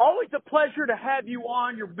 always a pleasure to have you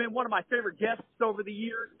on. You've been one of my favorite guests over the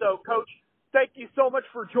years. So, Coach, thank you so much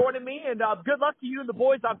for joining me, and good luck to you and the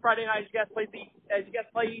boys on Friday night as you guys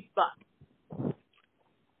play East Buck.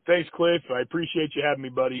 Thanks, Cliff. I appreciate you having me,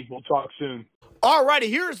 buddy. We'll talk soon. All righty,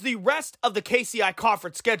 here's the rest of the KCI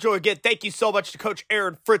conference schedule. Again, thank you so much to Coach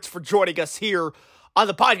Aaron Fritz for joining us here on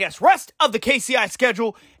the podcast. Rest of the KCI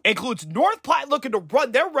schedule includes North Platte looking to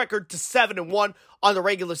run their record to 7-1 on the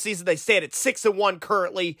regular season. They stand at 6-1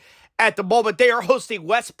 currently at the moment. They are hosting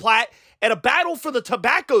West Platte and a battle for the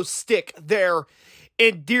tobacco stick there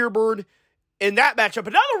in Dearborn. In that matchup,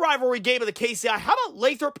 another rivalry game of the KCI. How about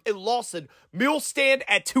Lathrop and Lawson? Mills stand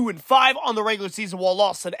at 2-5 on the regular season, while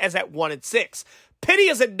Lawson is at 1-6. Penny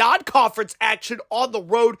is in non-conference action on the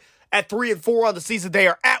road at 3-4 on the season. They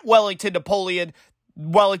are at Wellington Napoleon.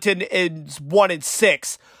 Wellington is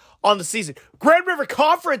 1-6 on the season. Grand River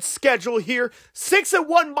Conference schedule here: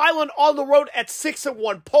 6-1 Milan on the road at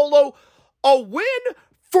 6-1 Polo. A win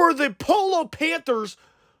for the Polo Panthers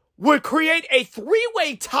would create a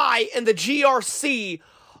three-way tie in the GRC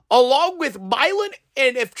along with Milan,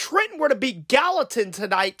 and if Trenton were to beat Gallatin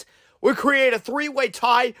tonight, would create a three-way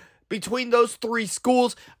tie between those three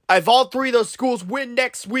schools. If all three of those schools win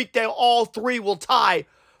next week, then all three will tie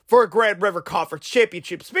for a Grand River Conference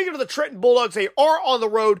Championship. Speaking of the Trenton Bulldogs, they are on the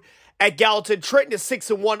road at Gallatin. Trenton is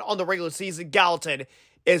 6-1 on the regular season. Gallatin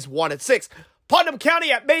is 1-6. Putnam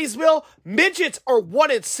County at Maysville. Midgets are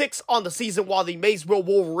 1-6 on the season, while the Maysville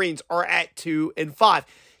Wolverines are at 2-5.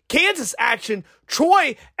 Kansas action: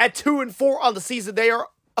 Troy at 2-4 on the season. They are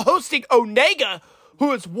hosting Onega,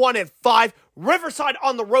 who is 1-5. Riverside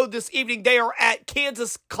on the road this evening. They are at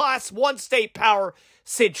Kansas Class 1 state power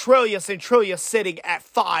Centralia. Centralia sitting at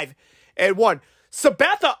 5-1.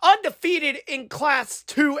 Sabetha undefeated in Class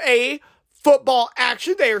 2A, football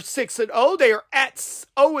action. They are 6-0. They are at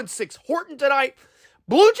 0-6 Horton tonight.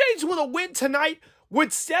 Blue Jays with a win tonight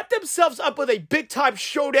would set themselves up with a big-time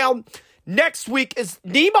showdown next week as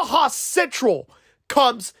Nemaha Central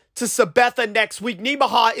comes to Sabetha next week.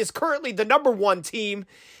 Nemaha is currently the number 1 team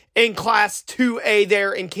in Class 2A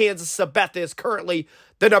there in Kansas. Sabetha is currently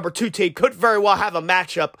the number 2 team. Could very well have a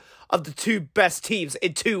matchup of the 2 best teams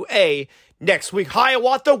in 2A next week.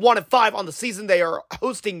 Hiawatha 1-5 on the season. They are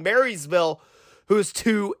hosting Marysville, who's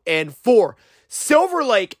 2-4. Silver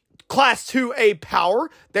Lake, Class 2A Power.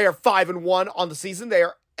 They are 5-1 on the season. They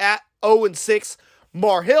are at 0-6.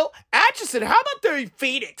 Mar Hill, Atchison. How about the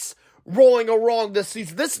Phoenix rolling along this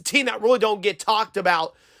season? This is a team that really don't get talked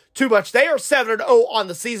about too much. They are 7-0 on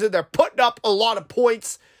the season. They're putting up a lot of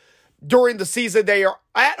points during the season. They are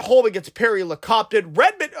at home against Perry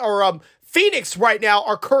Lecompton. Phoenix right now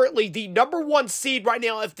are currently the number 1 seed right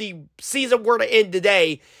now if the season were to end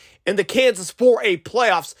today in the Kansas 4A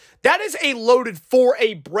playoffs. That is a loaded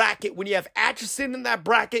 4A bracket when you have Atchison in that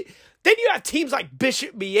bracket. Then you have teams like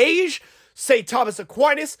Bishop Miege, St. Thomas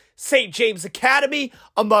Aquinas, St. James Academy,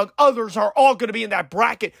 among others, are all going to be in that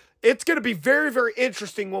bracket. It's going to be very, very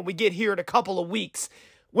interesting when we get here in a couple of weeks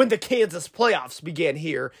when the Kansas playoffs begin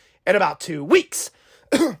here in about 2 weeks.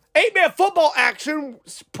 8-man football action.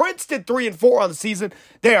 Princeton 3-4 on the season.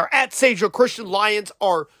 They are at St. Joe Christian. Lions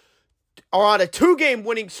are on a 2-game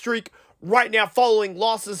winning streak right now following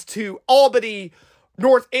losses to Albany,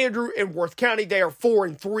 North Andrew, and Worth County. They are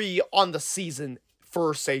 4-3 on the season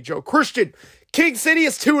for St. Joe Christian. King City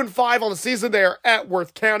is 2-5 on the season. They are at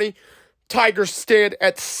Worth County. Tigers stand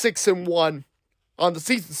at 6-1 on the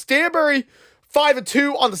season. Stanbury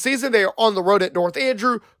 5-2 on the season. They are on the road at North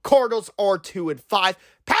Andrew. Cardinals are 2-5.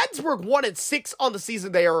 Pattonsburg 1-6 on the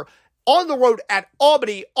season. They are on the road at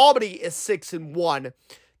Albany. Albany is 6-1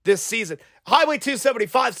 this season. Highway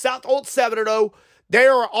 275 South Old 7-0. They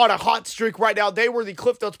are on a hot streak right now. They were the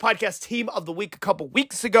Cliff Notes Podcast Team of the Week a couple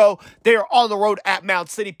weeks ago. They are on the road at Mount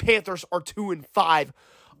City. Panthers are 2-5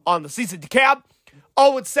 on the season. DeKalb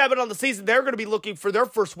 0-7 on the season. They're going to be looking for their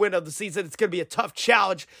first win of the season. It's going to be a tough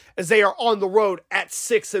challenge as they are on the road at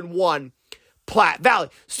 6-1 Platte Valley.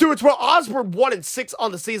 Stewartsville Osborne 1-6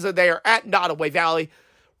 on the season. They are at Nottoway Valley.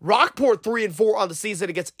 Rockport 3-4 on the season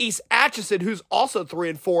against East Atchison, who's also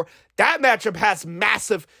 3-4. That matchup has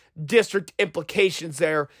massive district implications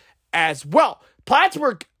there as well.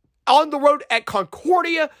 Plattsburgh on the road at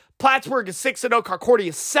Concordia. Plattsburgh is 6-0. Concordia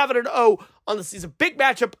is 7-0 on the season. Big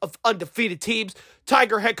matchup of undefeated teams.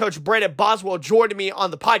 Tiger head coach Brandon Boswell joined me on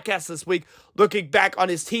the podcast this week, looking back on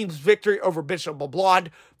his team's victory over Bishop LeBlanc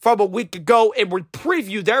from a week ago, and we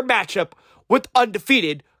preview their matchup with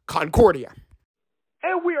undefeated Concordia.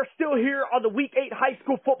 And we are still here on the Week 8 high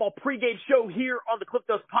school football pregame show here on the Cliff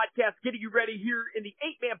Notes Podcast, getting you ready here in the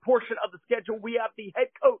 8-man portion of the schedule. We have the head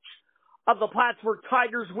coach of the Plattsburgh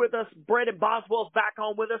Tigers with us. Brandon Boswell is back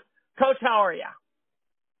on with us. Coach, how are you?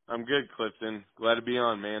 I'm good, Clifton. Glad to be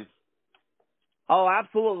on, man. Oh,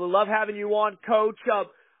 absolutely. Love having you on, Coach.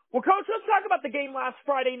 Well, Coach, let's talk about the game last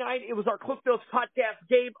Friday night. It was our Cliff Notes Podcast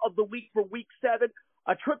game of the week for Week 7.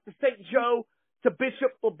 A trip to St. Joe to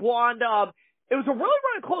Bishop LeBlanc. It was a really,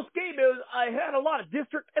 really close game. I had a lot of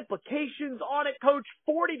district implications on it, Coach.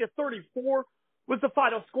 40-34 was the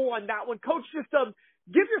final score on that one. Coach, just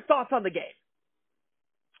give your thoughts on the game.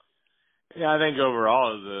 Yeah, I think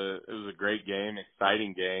overall it was a great game,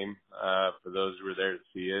 exciting game for those who were there to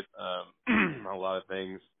see it. A lot of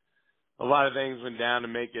things went down to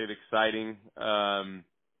make it exciting.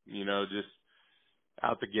 Just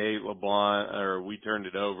out the gate, we turned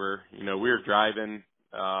it over. We were driving.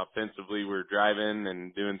 Offensively, we were driving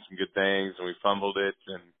and doing some good things, and we fumbled it,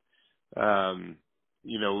 and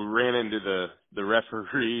we ran into the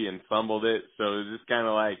referee and fumbled it. So it was just kind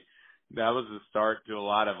of like that was the start to a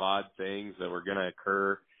lot of odd things that were going to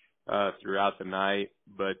occur throughout the night.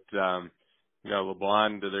 But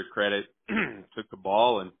LeBlanc, to their credit, took the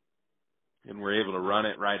ball and were able to run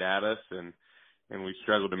it right at us, and we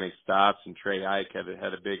struggled to make stops. And Trey Ike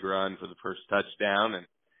had a big run for the first touchdown,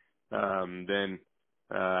 and then.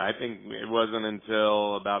 I think it wasn't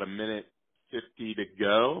until about 1:50 to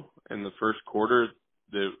go in the first quarter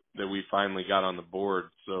that we finally got on the board.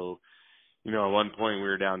 So, at one point we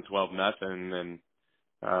were down 12-0, and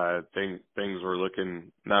things were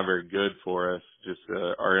looking not very good for us. Just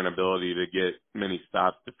our inability to get many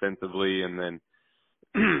stops defensively, and then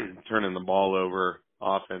turning the ball over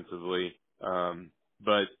offensively.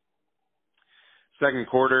 But second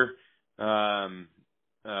quarter.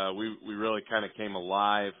 We really kind of came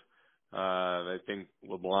alive. I think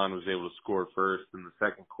LeBlanc was able to score first in the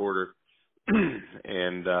second quarter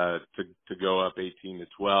and to go up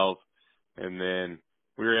 18-12. And then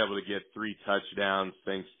we were able to get 3 touchdowns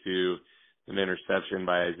thanks to an interception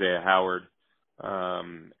by Isaiah Howard.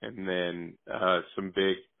 And then some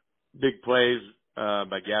big plays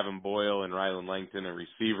by Gavin Boyle and Rylan Langton, a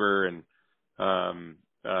receiver. And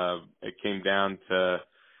it came down to,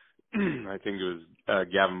 I think it was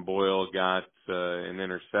Gavin Boyle got an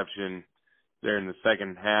interception there in the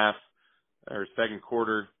second half or second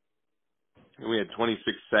quarter. And we had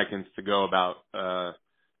 26 seconds to go, about I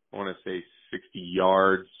want to say 60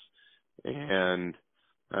 yards, and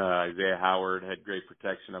Isaiah Howard had great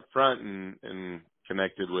protection up front and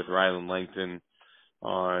connected with Rylan Langton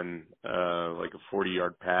on like a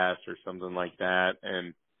 40-yard pass or something like that,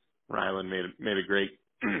 and Rylan made a great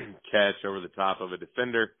catch over the top of a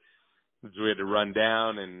defender. So we had to run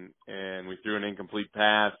down, and we threw an incomplete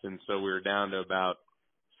pass, and so we were down to about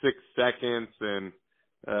 6 seconds. And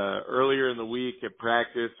earlier in the week at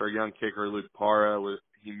practice, our young kicker Luke Parra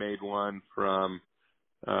he made one from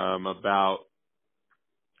about,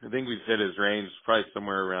 I think we said his range was probably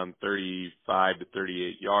somewhere around 35 to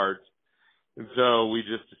 38 yards. And so we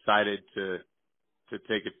just decided to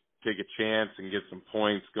take a chance and get some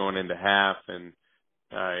points going into half, and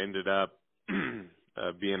ended up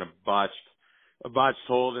being a botched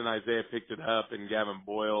hold, and Isaiah picked it up, and Gavin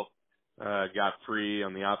Boyle got free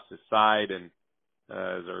on the opposite side and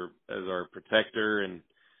as our protector, and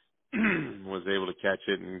was able to catch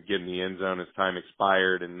it and get in the end zone as time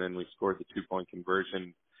expired, and then we scored the 2-point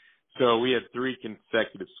conversion. So we had 3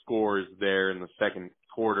 consecutive scores there in the second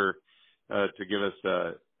quarter to give us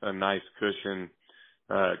a nice cushion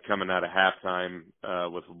coming out of halftime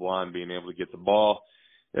with LeBlanc being able to get the ball.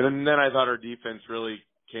 And then I thought our defense really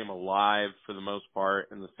came alive for the most part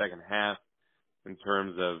in the second half in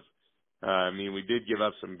terms of, we did give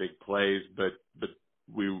up some big plays, but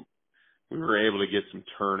we were able to get some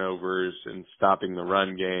turnovers and stopping the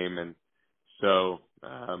run game. And so,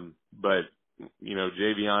 but,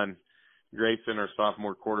 Javion Grayson, our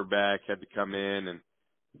sophomore quarterback, had to come in and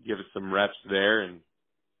give us some reps there. And,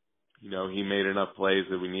 he made enough plays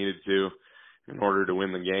that we needed to in order to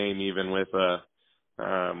win the game, even with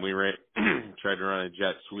we tried to run a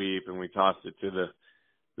jet sweep, and we tossed it to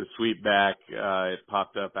the sweep back. It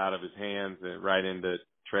popped up out of his hands and right into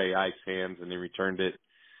Trey Ike's hands, and he returned it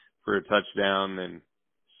for a touchdown. And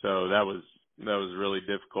so that was really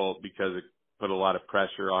difficult because it put a lot of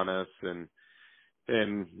pressure on us, and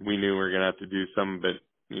we knew we were going to have to do some, but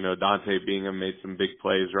Dante Bingham made some big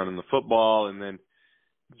plays running the football, and then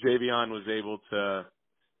Javion was able to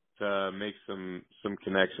make some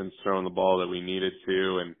connections throwing the ball that we needed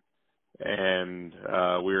to, and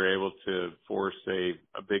we were able to force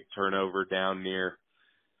a big turnover down near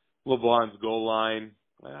LeBlanc's goal line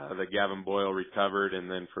that Gavin Boyle recovered, and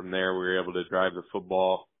then from there we were able to drive the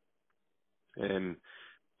football, and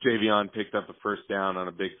Javion picked up a first down on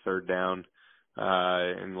a big third down,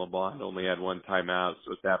 and LeBlanc only had 1 timeout,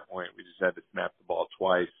 so at that point we just had to snap the ball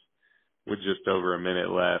twice with just over a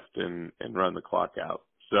minute left and run the clock out.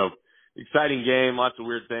 So exciting game, lots of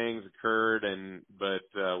weird things occurred, but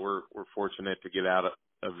we're fortunate to get out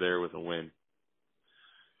of there with a win.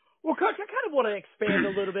 Well, Coach, I kind of want to expand a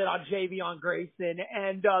little bit on Javion Grayson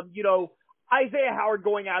and, Isaiah Howard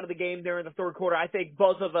going out of the game there in the third quarter. I think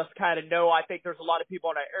both of us kind of know. I think there's a lot of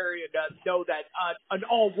people in our area that know that an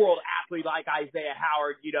all-world athlete like Isaiah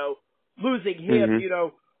Howard, losing him,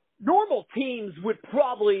 normal teams would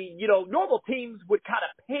probably, kind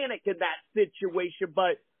of panic in that situation.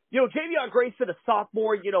 But, Javion Grayson, a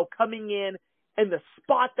sophomore, coming in and the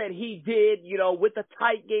spot that he did, with a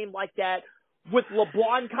tight game like that, with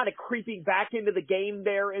LeBlanc kind of creeping back into the game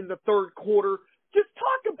there in the third quarter. Just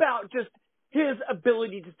talk about just his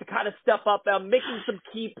ability just to kind of step up and making some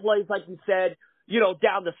key plays, like you said,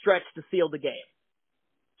 down the stretch to seal the game.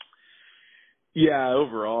 Yeah,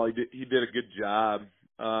 overall, he did a good job.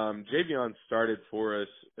 Javion started for us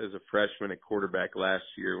as a freshman at quarterback last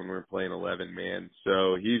year when we were playing 11-man.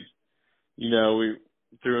 So he's, we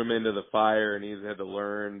threw him into the fire and he's had to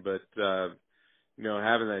learn, but,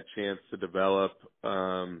 having that chance to develop,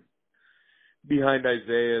 behind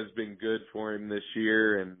Isaiah has been good for him this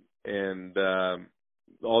year, and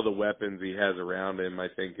all the weapons he has around him, I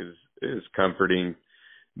think is comforting.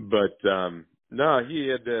 But, no, he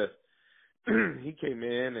had to, he came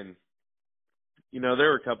in and, there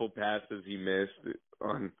were a couple passes he missed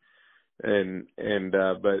on, but,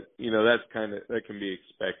 that can be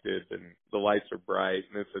expected, and the lights are bright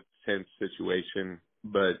and it's a tense situation.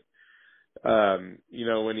 But,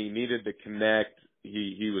 when he needed to connect,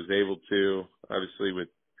 he was able to, obviously with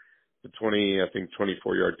the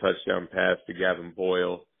 24-yard touchdown pass to Gavin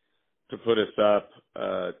Boyle to put us up,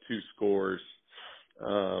 2 scores.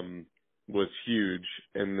 was huge.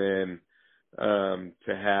 And then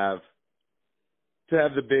to have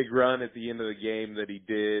the big run at the end of the game that he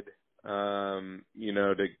did,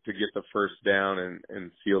 to get the first down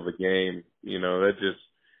and seal the game, that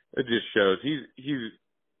just shows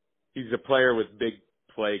he's a player with big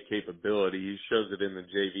play capability. He shows it in the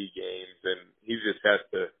JV games, and he just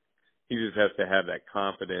has to have that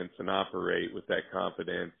confidence and operate with that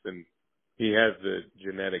confidence, and he has the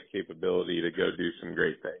genetic capability to go do some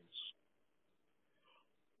great things.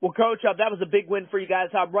 Well, Coach, that was a big win for you guys.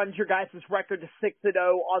 Runs your guys' record to 6-0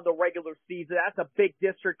 on the regular season. That's a big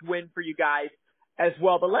district win for you guys as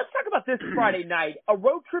well. But let's talk about this Friday night. A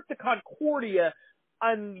road trip to Concordia.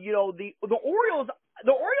 And, the Orioles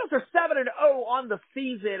are 7-0 on the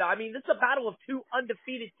season. I mean, this is a battle of two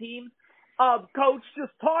undefeated teams. Coach,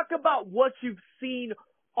 just talk about what you've seen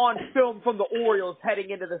on film from the Orioles heading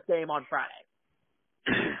into this game on Friday.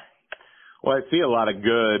 Well, I see a lot of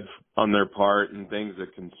good on their part and things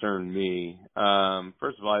that concern me.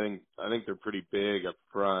 First of all, I think they're pretty big up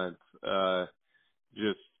front. And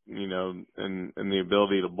the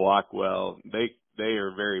ability to block well. They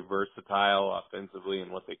are very versatile offensively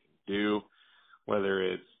in what they can do, whether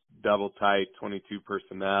it's double tight 22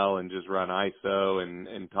 personnel and just run ISO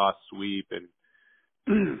and toss sweep and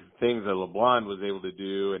things that LeBlanc was able to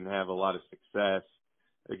do and have a lot of success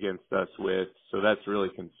against us with. So that's really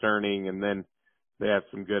concerning. And then they have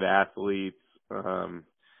some good athletes, and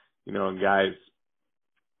guys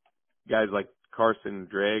like Carson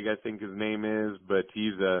Drake, I think his name is, but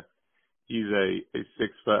he's a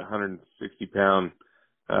 6 foot, 160 pound,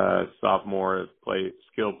 sophomore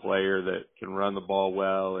skilled player that can run the ball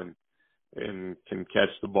well and can catch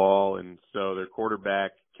the ball. And so their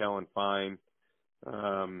quarterback, Kellen Fine,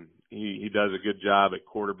 he does a good job at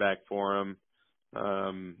quarterback for him.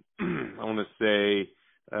 I want to say,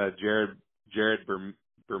 Jared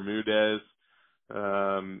Bermudez,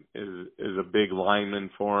 is a big lineman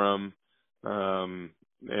for him.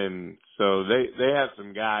 And so they have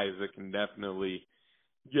some guys that can definitely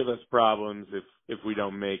give us problems if we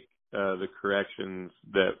don't make the corrections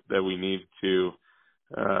that we need to,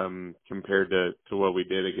 compared to what we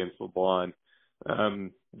did against LeBlanc.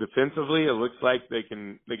 Defensively, it looks like they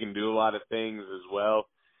can do a lot of things as well.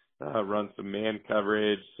 Run some man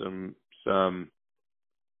coverage, some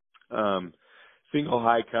single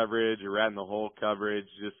high coverage, or rat in the hole coverage,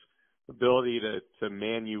 just ability to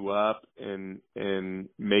man you up and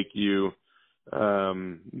make you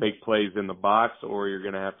make plays in the box, or you're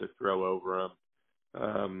going to have to throw over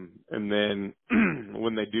them. And then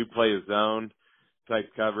when they do play a zone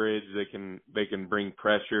type coverage, they can bring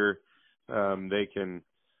pressure. They can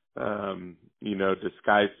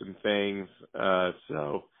disguise some things.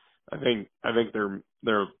 So I think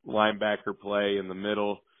their linebacker play in the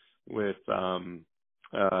middle with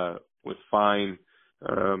Fine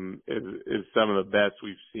is some of the best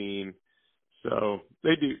we've seen. So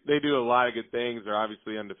they do a lot of good things. They're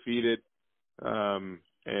obviously undefeated,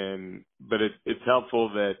 but it's helpful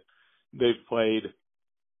that they've played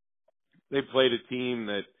a team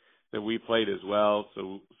that we played as well,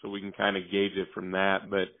 so we can kind of gauge it from that.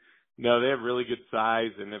 But no, they have really good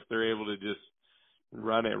size, and if they're able to just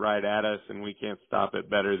run it right at us and we can't stop it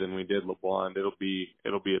better than we did LeBlanc, it'll be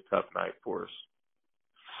a tough night for us.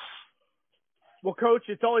 Well, Coach,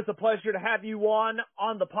 it's always a pleasure to have you on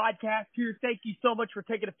the podcast here. Thank you so much for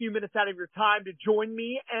taking a few minutes out of your time to join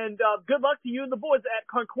me, and good luck to you and the boys at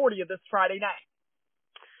Concordia this Friday night.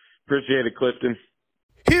 Appreciate it, Clifton.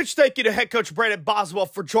 Huge thank you to head coach Brandon Boswell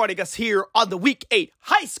for joining us here on the Week 8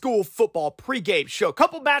 high school football pregame show. A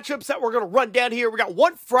couple matchups that we're going to run down here. We got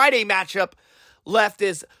one Friday matchup left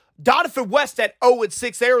is Donovan West at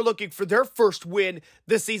 0-6. They are looking for their first win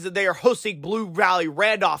this season. They are hosting Blue Valley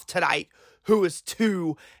Randolph tonight, who is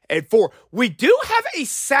 2-4. We do have a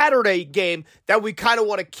Saturday game that we kind of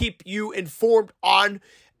want to keep you informed on.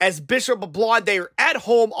 As Bishop LeBlanc, they are at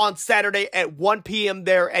home on Saturday at 1 p.m.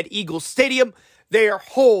 there at Eagle Stadium. They are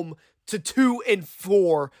home to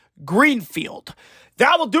 2-4 Greenfield.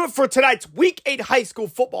 That will do it for tonight's Week 8 high school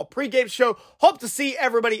football pregame show. Hope to see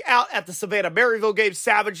everybody out at the Savannah-Maryville game.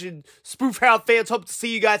 Savage and Spoofhound fans, hope to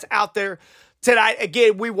see you guys out there tonight.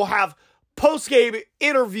 Again, we will have post-game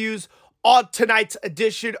interviews on tonight's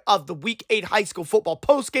edition of the Week 8 high school football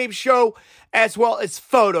postgame show, as well as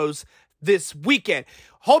photos this weekend.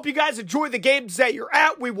 Hope you guys enjoy the games that you're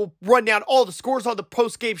at. We will run down all the scores on the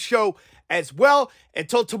postgame show as well.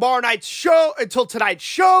 Until tonight's show,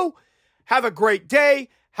 have a great day,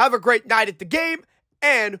 have a great night at the game,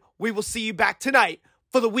 and we will see you back tonight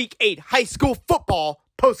for the Week 8 high school football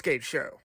postgame show.